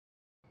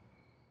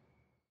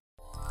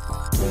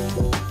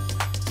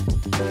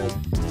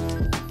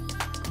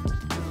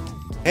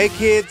Hey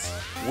kids,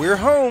 we're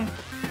home.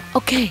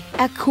 Okay,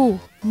 act cool.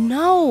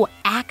 No,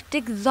 act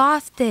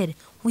exhausted.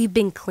 We've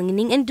been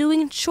cleaning and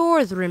doing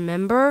chores,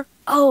 remember?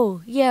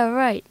 Oh, yeah,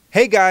 right.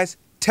 Hey guys,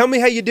 tell me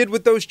how you did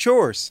with those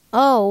chores.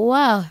 Oh,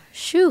 wow.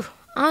 Shoo,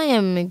 I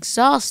am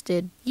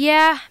exhausted.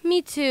 Yeah,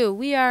 me too.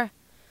 We are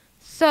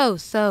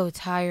so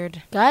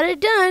tired. Got it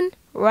done,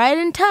 right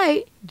and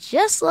tight,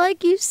 just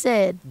like you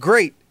said.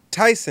 Great.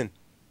 Tyson,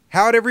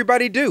 how'd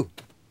everybody do?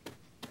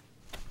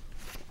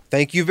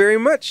 Thank you very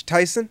much,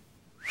 Tyson.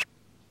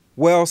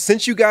 Well,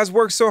 since you guys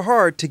worked so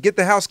hard to get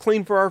the house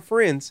clean for our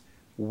friends,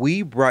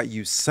 we brought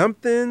you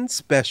something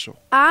special.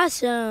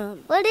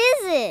 Awesome. What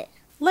is it?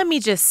 Let me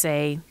just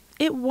say,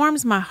 it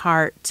warms my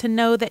heart to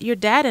know that your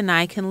dad and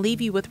I can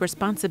leave you with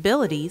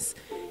responsibilities,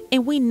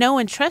 and we know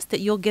and trust that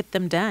you'll get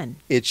them done.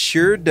 It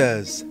sure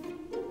does.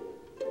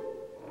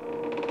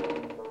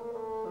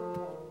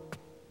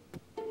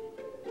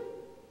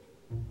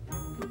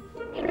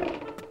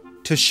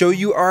 To show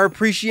you our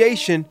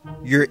appreciation,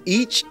 you're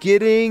each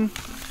getting...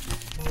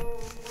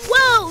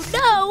 Whoa,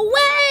 no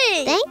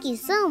way! Thank you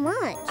so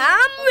much.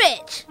 I'm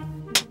rich.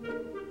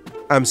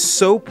 I'm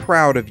so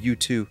proud of you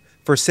two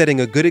for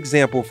setting a good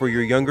example for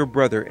your younger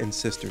brother and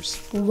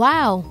sisters.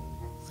 Wow,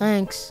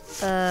 thanks.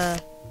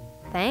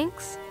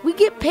 Thanks? We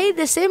get paid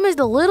the same as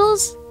the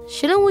littles?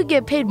 Shouldn't we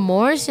get paid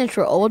more since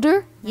we're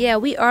older? Yeah,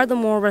 we are the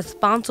more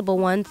responsible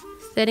ones,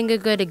 setting a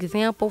good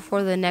example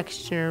for the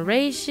next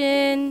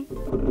generation.